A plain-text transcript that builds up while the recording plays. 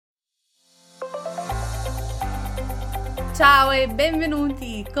Ciao e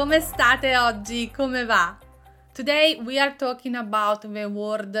benvenuti! Come state oggi? Come va? Today we are talking about the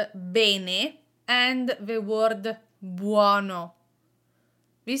word bene and the word buono.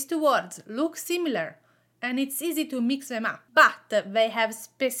 These two words look similar and it's easy to mix them up, but they have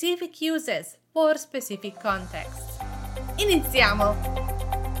specific uses for specific contexts. Iniziamo!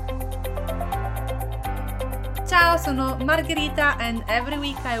 Ciao, sono Margherita and every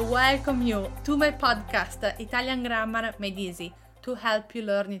week I welcome you to my podcast Italian Grammar Made Easy to help you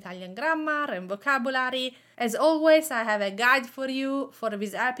learn Italian grammar and vocabulary. As always, I have a guide for you for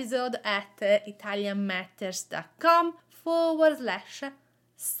this episode at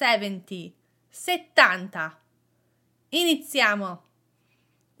italianmatters.com/70. Iniziamo!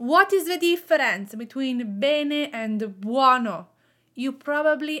 What is the difference between bene and buono? You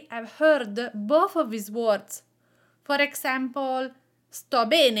probably have heard both of these words. For example, sto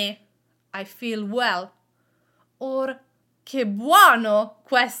bene, I feel well. Or che buono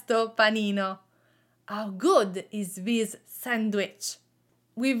questo panino. How good is this sandwich?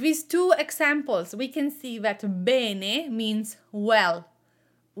 With these two examples, we can see that bene means well,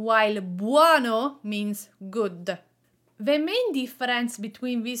 while buono means good. The main difference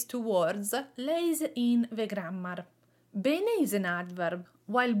between these two words lays in the grammar. Bene is an adverb,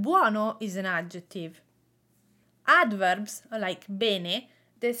 while buono is an adjective. Adverbs, like bene,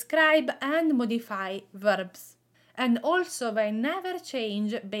 describe and modify verbs, and also they never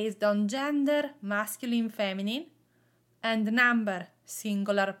change based on gender, masculine, feminine, and number,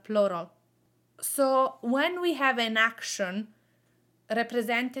 singular, plural. So when we have an action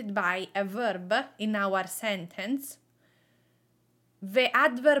represented by a verb in our sentence, the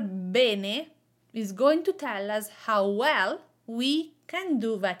adverb bene is going to tell us how well we can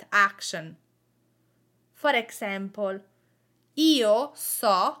do that action. For example, io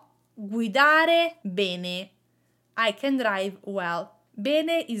so guidare bene. I can drive well.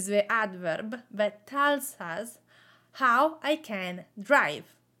 Bene is the adverb that tells us how I can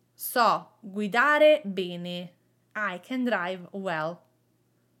drive. So guidare bene. I can drive well.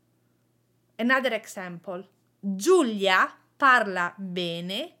 Another example. Giulia parla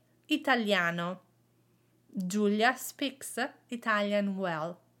bene italiano. Giulia speaks Italian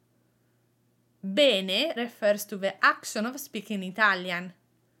well. Bene refers to the action of speaking Italian.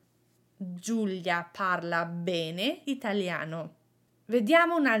 Giulia parla bene italiano.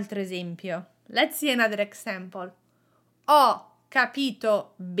 Vediamo un altro esempio. Let's see another example. Ho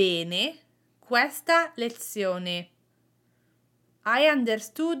capito bene questa lezione. I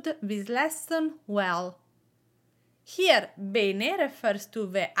understood this lesson well. Here, bene refers to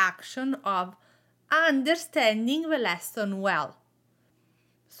the action of understanding the lesson well.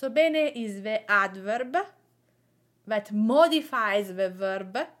 So bene is the adverb that modifies the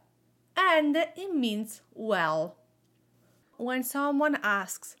verb and it means well. When someone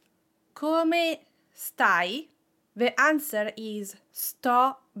asks, come stai? The answer is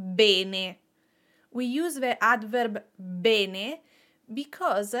sto bene. We use the adverb bene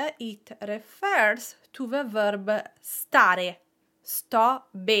because it refers to the verb stare. Sto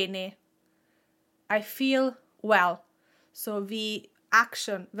bene. I feel well. So the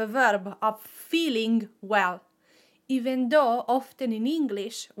action, the verb of feeling well. Even though often in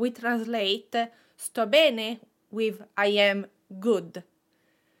English we translate sto bene with I am good.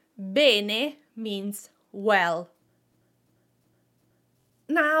 Bene means well.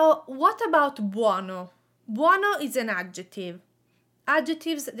 Now, what about buono? Buono is an adjective.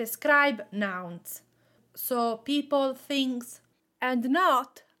 Adjectives describe nouns, so people, things, and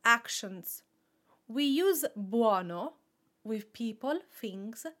not actions. We use buono with people,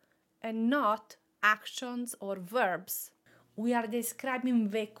 things, and not actions or verbs. We are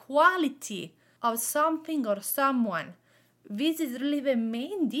describing the quality of something or someone. This is really the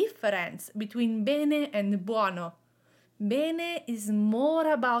main difference between bene and buono. Bene is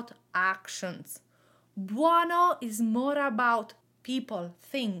more about actions. Buono is more about people,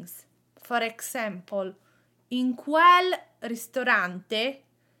 things. For example, in quel ristorante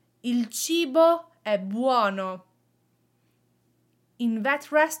il cibo è buono. In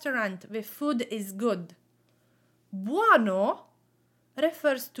that restaurant, the food is good. Buono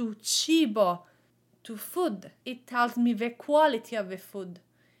refers to cibo, to food. It tells me the quality of the food.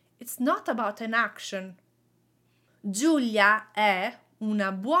 It's not about an action. Giulia è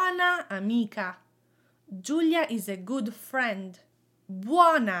una buona amica. Giulia is a good friend.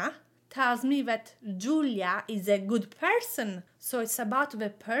 Buona tells me that Giulia is a good person. So it's about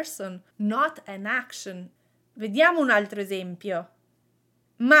the person, not an action. Vediamo un altro esempio.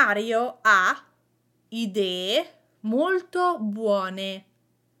 Mario ha idee molto buone.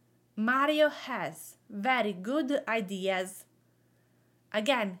 Mario has very good ideas.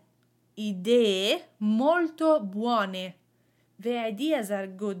 Again, idee molto buone. The ideas are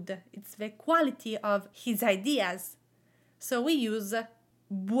good. It's the quality of his ideas. So we use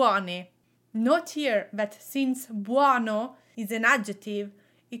buone. Note here that since buono is an adjective,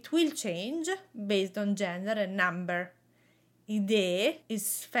 it will change based on gender and number. Idee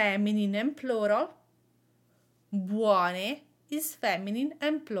is feminine and plural. Buone is feminine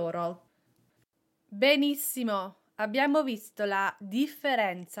and plural. Benissimo, abbiamo visto la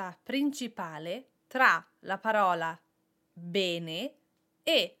differenza principale tra la parola bene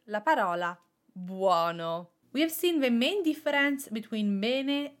e la parola buono. We have seen the main difference between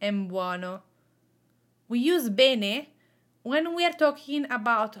bene and buono. We use bene when we are talking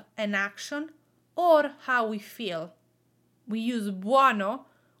about an action or how we feel. We use buono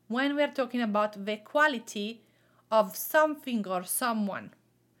when we are talking about the quality of something or someone.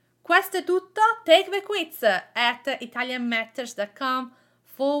 Questo è tutto. Take the quiz at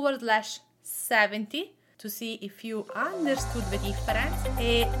italianmatters.com/70 to see if you understood the difference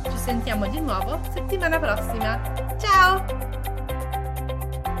e ci sentiamo di nuovo settimana prossima. Ciao!